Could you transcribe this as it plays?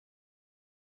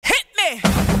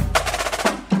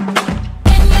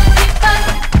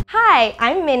Hi,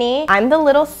 I'm Minnie. I'm the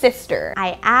little sister.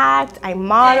 I act, I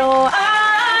model.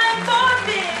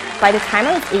 By the time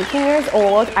I was 18 years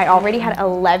old, I already had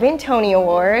 11 Tony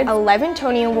Awards.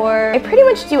 I pretty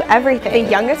much do everything.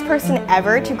 The youngest person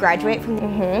ever to graduate from,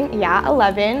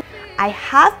 11. I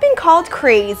have been called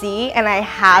crazy and I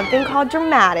have been called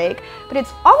dramatic, but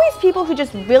it's always people who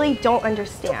just really don't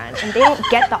understand and they don't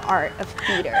get the art of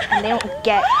theater and they don't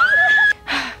get,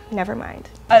 never mind.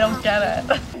 I don't get it.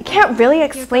 I can't really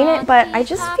explain it, but I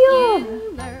just feel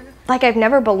like I've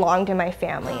never belonged in my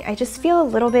family. I just feel a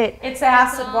little bit It's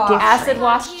acid wash. different. Acid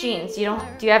wash jeans. Do you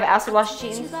have acid wash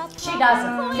jeans? She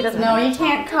doesn't. She doesn't. No, you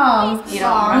can't come. You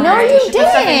don't. No, you should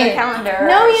put something in the didn't. calendar.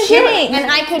 No, you didn't.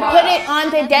 And I could put it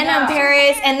on the denim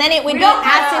Paris and then it would be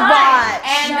acid wash.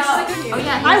 Oh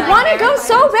yeah. I want to go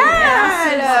so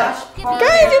bad.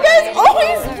 Guys, you guys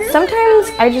always. Sometimes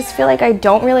I just feel like I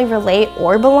don't really relate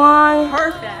or belong.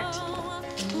 Perfect.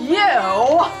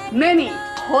 You, Minnie,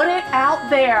 put it out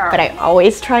there. But I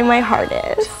always try my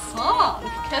hardest. Oh,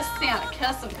 kiss Santa,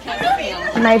 kiss him, kiss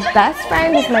Santa. My best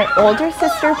friend is my older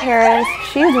sister, Paris.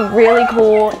 She's really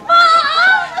cool.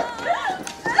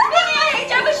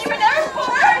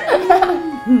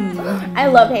 I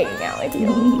love hanging out with you.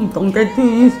 Don't get too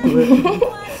used to it.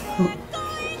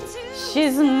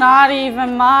 She's not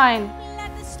even mine.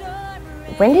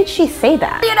 When did she say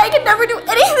that? And I could never do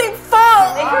anything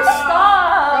fun. Make her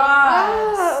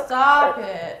stop. Stop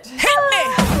it.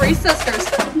 3 sisters.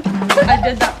 I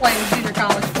did that play in junior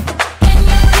college.